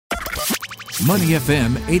Money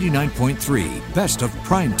FM 89.3, best of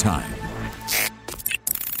prime time.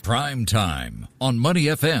 Prime time on Money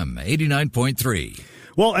FM 89.3.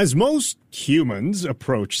 Well, as most humans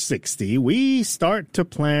approach 60, we start to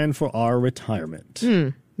plan for our retirement.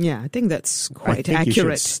 Yeah, I think that's quite I think accurate.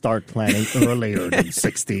 You should start planning earlier than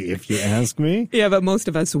 60, if you ask me. Yeah, but most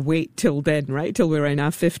of us wait till then, right? Till we're in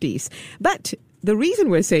our 50s. But the reason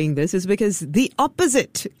we're saying this is because the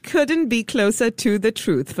opposite couldn't be closer to the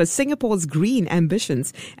truth for Singapore's green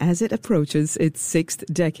ambitions as it approaches its sixth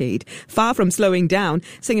decade. Far from slowing down,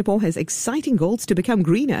 Singapore has exciting goals to become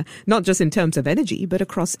greener, not just in terms of energy, but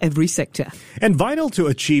across every sector. And vital to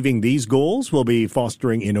achieving these goals will be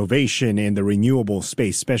fostering innovation in the renewable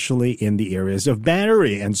space, especially in the areas of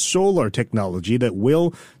battery and solar technology that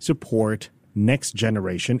will support next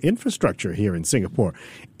generation infrastructure here in Singapore.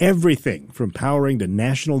 Everything from powering the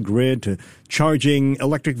national grid to charging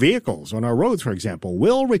electric vehicles on our roads, for example,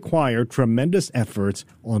 will require tremendous efforts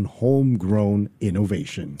on homegrown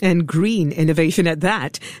innovation. And green innovation at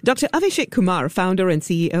that. Dr. Avishek Kumar, founder and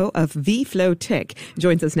CEO of VFlow Tech,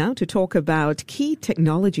 joins us now to talk about key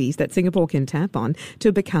technologies that Singapore can tap on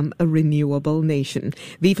to become a renewable nation.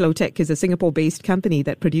 VFlow Tech is a Singapore-based company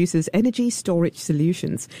that produces energy storage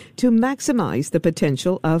solutions to maximize the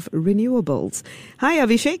potential of renewables. Hi,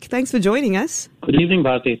 Avishek. Thanks for joining us. Good evening,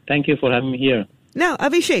 Bharti. Thank you for having me here. Now,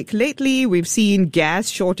 Avishek, lately we've seen gas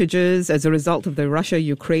shortages as a result of the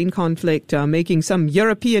Russia-Ukraine conflict making some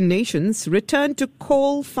European nations return to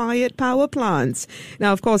coal-fired power plants.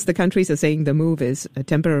 Now, of course, the countries are saying the move is a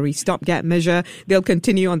temporary stopgap measure. They'll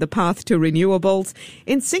continue on the path to renewables.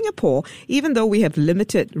 In Singapore, even though we have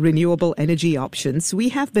limited renewable energy options, we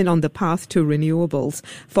have been on the path to renewables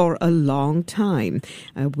for a long time.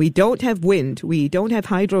 We don't have wind, we don't have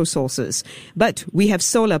hydro sources, but we have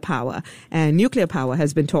solar power and nuclear power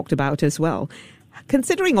has been talked about as well.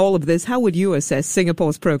 Considering all of this, how would you assess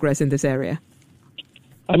Singapore's progress in this area?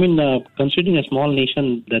 Considering a small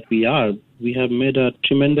nation that we are, we have made a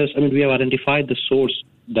tremendous, we have identified the source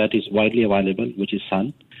that is widely available, which is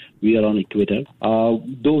sun. We are on equator.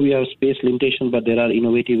 Though we have space limitation, but there are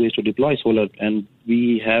innovative ways to deploy solar, and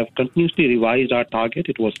we have continuously revised our target.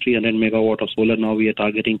 It was 300 megawatt of solar. Now we are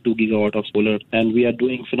targeting 2 gigawatt of solar, and we are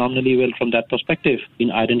doing phenomenally well from that perspective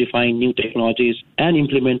in identifying new technologies and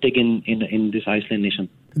implementing in this island nation.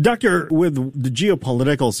 Doctor, with the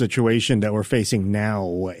geopolitical situation that we're facing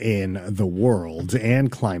now in the world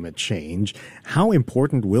and climate change, how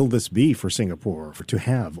important will this be for Singapore to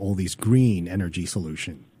have all these green energy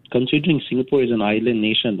solutions? Considering Singapore is an island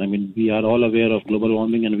nation, we are all aware of global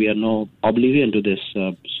warming and we are no oblivion to this.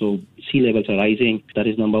 So sea levels are rising. That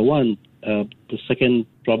is number one. The second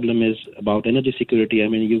problem is about energy security.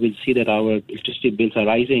 You will see that our electricity bills are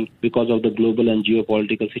rising because of the global and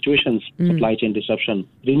geopolitical situations, supply chain disruption.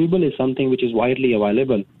 Renewable is something which is widely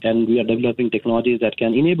available, and we are developing technologies that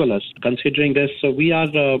can enable us. Considering this, we are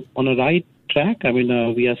on a right track.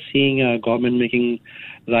 We are seeing government making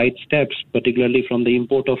right steps, particularly from the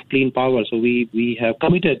import of clean power. So we have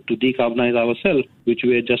committed to decarbonize ourselves, which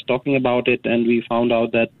we were just talking about it, and we found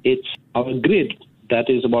out that it's our grid that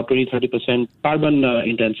is about 20-30% carbon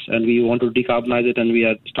intense, and we want to decarbonize it, and we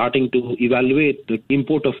are starting to evaluate the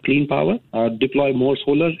import of clean power, deploy more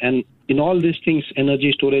solar, and in all these things,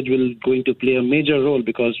 energy storage will going to play a major role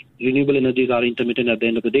because renewable energies are intermittent at the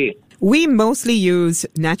end of the day. We mostly use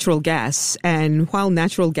natural gas, and while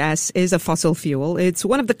natural gas is a fossil fuel, it's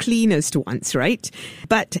one of the cleanest ones, right?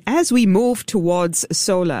 But as we move towards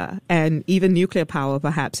solar and even nuclear power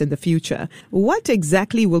perhaps in the future, what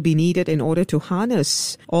exactly will be needed in order to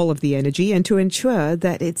harness all of the energy and to ensure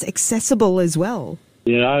that it's accessible as well?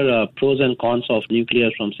 There are pros and cons of nuclear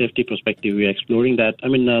from safety perspective. We are exploring that.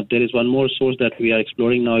 There is one more source that we are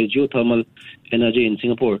exploring now is geothermal energy in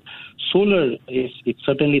Singapore. Solar it's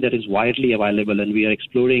certainly that is widely available, and we are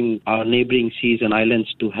exploring our neighboring seas and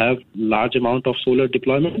islands to have large amount of solar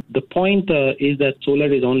deployment. The point is that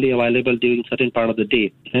solar is only available during certain part of the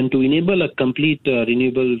day, and to enable a complete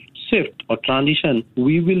renewable shift or transition,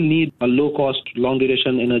 we will need a low-cost,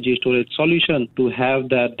 long-duration energy storage solution to have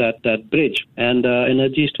that bridge. And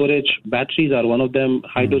energy storage batteries are one of them.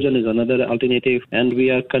 Hydrogen is another alternative, and we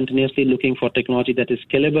are continuously looking for technology that is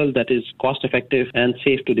scalable, that is cost-effective, and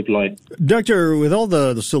safe to deploy. Doctor, with all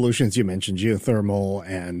the solutions you mentioned, geothermal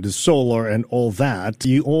and solar and all that,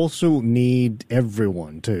 you also need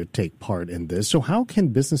everyone to take part in this. So how can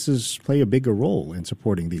businesses play a bigger role in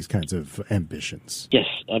supporting these kinds of ambitions? Yes.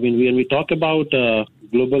 When we talk about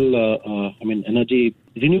global energy,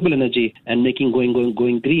 renewable energy and making going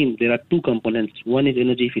green, there are two components. One is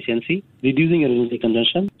energy efficiency, reducing your energy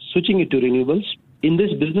consumption, switching it to renewables. In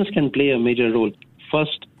this, business can play a major role.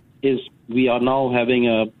 First is we are now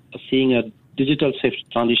seeing a digital shift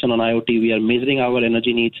transition on IoT. We are measuring our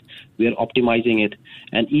energy needs. We are optimizing it.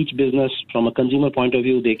 And each business, from a consumer point of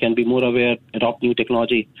view, they can be more aware, adopt new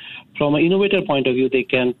technology. From an innovator point of view, they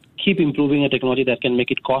can keep improving a technology that can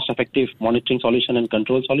make it cost-effective monitoring solution and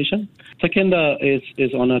control solution. Second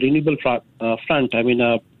is on a renewable front.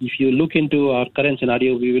 If you look into our current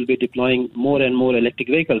scenario, we will be deploying more and more electric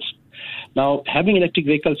vehicles. Now, having electric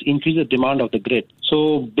vehicles increases demand of the grid.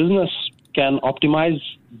 So business can optimize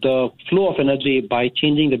the flow of energy by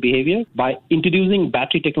changing the behavior, by introducing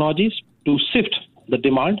battery technologies to shift the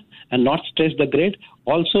demand and not stress the grid,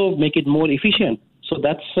 also make it more efficient. So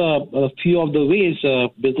that's a few of the ways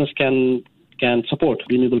business can support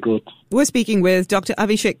renewable growth. We're speaking with Dr.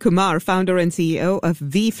 Avishek Kumar, founder and CEO of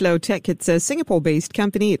VFlow Tech. It's a Singapore-based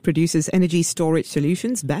company. It produces energy storage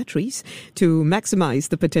solutions, batteries, to maximize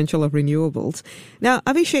the potential of renewables. Now,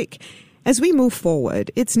 Avishek, as we move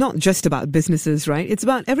forward, it's not just about businesses, right? It's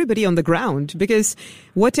about everybody on the ground, because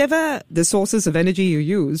whatever the sources of energy you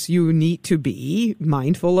use, you need to be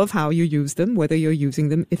mindful of how you use them, whether you're using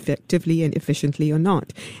them effectively and efficiently or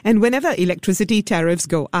not. And whenever electricity tariffs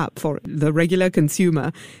go up for the regular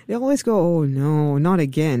consumer, they always go, oh no, not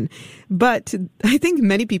again. But I think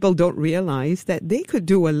many people don't realize that they could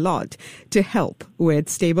do a lot to help with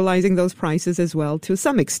stabilizing those prices as well, to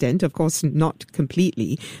some extent, of course, not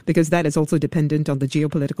completely, because that is also dependent on the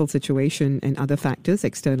geopolitical situation and other factors,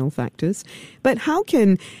 external factors. But how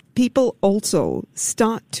can people also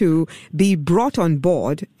start to be brought on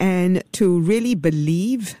board and to really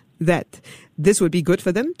believe that this would be good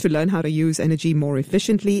for them to learn how to use energy more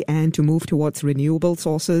efficiently and to move towards renewable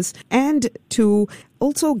sources and to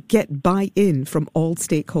also get buy-in from all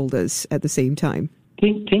stakeholders at the same time?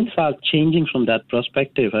 Things are changing from that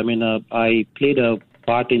perspective. I played a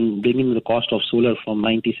part in bringing the cost of solar from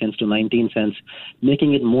 90 cents to 19 cents,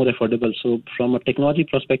 making it more affordable. So from a technology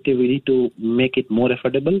perspective, we need to make it more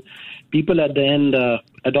affordable. People at the end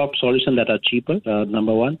adopt solutions that are cheaper,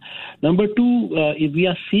 number one. Number two, if we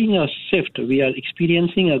are seeing a shift, we are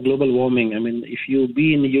experiencing a global warming. If you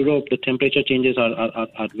be in Europe, the temperature changes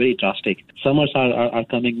are very drastic. Summers are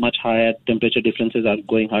coming much higher, temperature differences are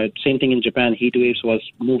going higher. Same thing in Japan, heat waves was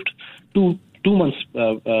moved to 2 months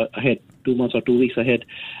ahead, 2 months or 2 weeks ahead,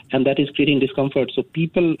 and that is creating discomfort. So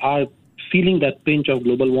people are feeling that pinch of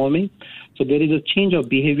global warming. So there is a change of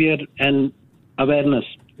behavior and awareness,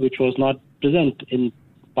 which was not present in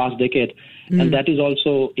past decade, and that is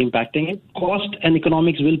also impacting it. Cost and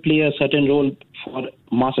economics will play a certain role for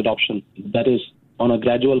mass adoption. That is on a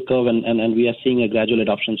gradual curve, and we are seeing a gradual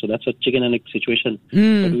adoption. So that's a chicken and egg situation.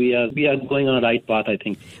 But we are going on a right path, I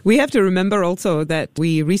think. We have to remember also that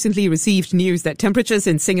we recently received news that temperatures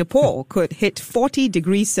in Singapore could hit 40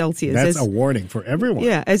 degrees Celsius. That's a warning for everyone.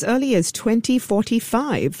 Yeah, as early as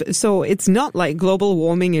 2045. So it's not like global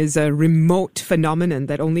warming is a remote phenomenon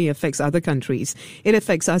that only affects other countries. It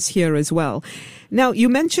affects us here as well. Now, you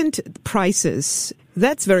mentioned prices.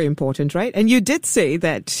 That's very important, right? And you did say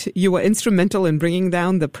that you were instrumental in bringing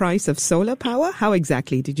down the price of solar power. How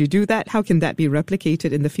exactly did you do that? How can that be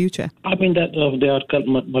replicated in the future? There are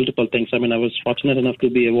multiple things. I was fortunate enough to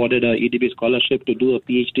be awarded a EDB scholarship to do a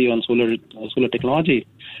PhD on solar technology.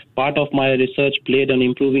 Part of my research played on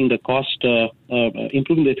improving the cost,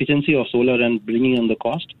 improving the efficiency of solar and bringing down the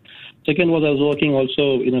cost. Second was I was working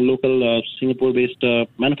also in a local Singapore-based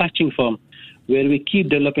manufacturing firm, where we keep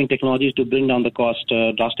developing technologies to bring down the cost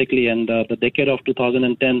drastically. And the decade of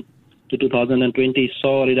 2010 to 2020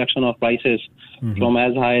 saw a reduction of prices from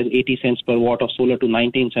as high as 80 cents per watt of solar to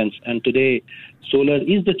 19 cents. And today, solar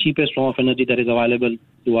is the cheapest form of energy that is available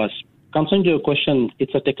to us. Concerning your question,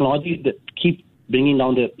 it's a technology that keep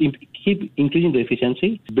increasing the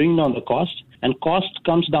efficiency, bring down the cost, and cost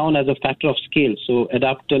comes down as a factor of scale. So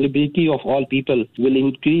adaptability of all people will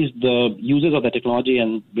increase the users of the technology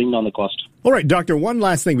and bring down the cost. All right, Doctor, one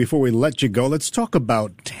last thing before we let you go. Let's talk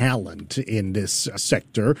about talent in this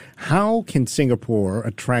sector. How can Singapore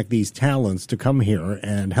attract these talents to come here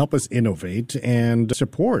and help us innovate and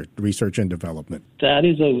support research and development? That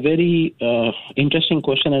is a very interesting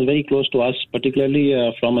question and very close to us,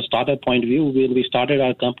 particularly from a startup point of view. When we started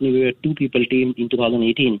our company, we were a 2-people team in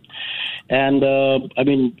 2018. And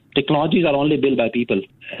technologies are only built by people,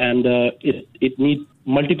 and it needs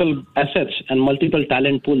multiple assets and multiple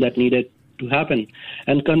talent pool that needed to happen.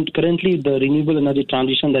 And currently, the renewable energy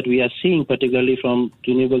transition that we are seeing, particularly from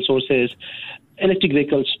renewable sources, electric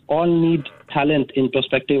vehicles, all need talent in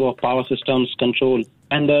perspective of power systems, control,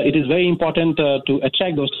 And it is very important to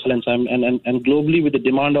attract those talents. And globally, with the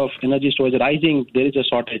demand of energy storage rising, there is a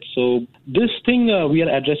shortage. So this thing we are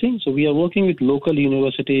addressing. So we are working with local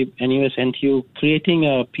university, NUS, NTU, creating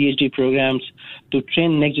PhD programs to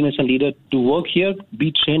train next generation leaders to work here,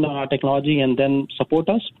 be trained on our technology, and then support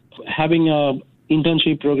us. Having a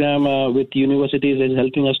internship program with universities is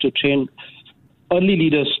helping us to train early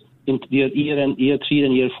leaders in year 3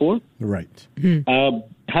 and year 4. Right.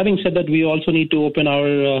 Having said that, we also need to open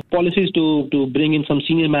our policies to bring in some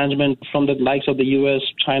senior management from the likes of the US,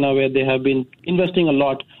 China, where they have been investing a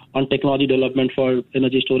lot on technology development for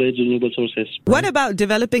energy storage, renewable sources. What about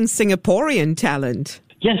developing Singaporean talent?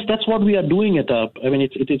 Yes, that's what we are doing it up. I mean,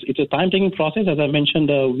 it's a time-taking process. As I mentioned,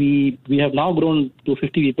 we have now grown to a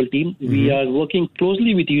 50-people team. Mm-hmm. We are working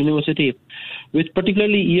closely with the university, with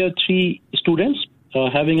particularly year 3 students,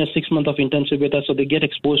 having a 6 month of internship with us, so they get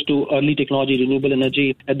exposed to early technology, renewable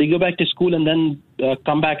energy. They go back to school and then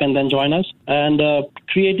come back and then join us. And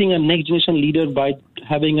creating a next generation leader by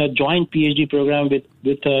having a joint PhD program with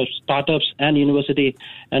startups and university.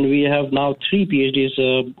 And we have now 3 PhDs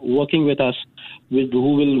working with us,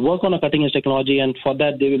 who will work on a cutting-edge technology, and for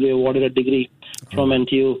that they will be awarded a degree from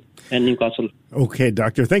NTU and Newcastle. Okay,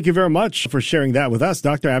 Doctor. Thank you very much for sharing that with us.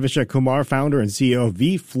 Dr. Avishek Kumar, founder and CEO of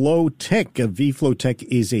VFlowTech. VFlowTech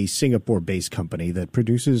is a Singapore-based company that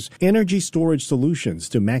produces energy storage solutions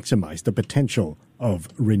to maximize the potential of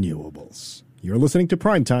renewables. You're listening to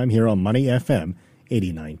Primetime here on Money FM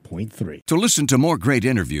 89.3. To listen to more great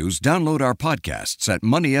interviews, download our podcasts at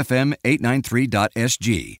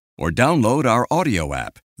moneyfm893.sg or download our audio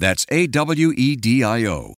app. That's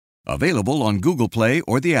AWEDIO. Available on Google Play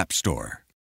or the App Store.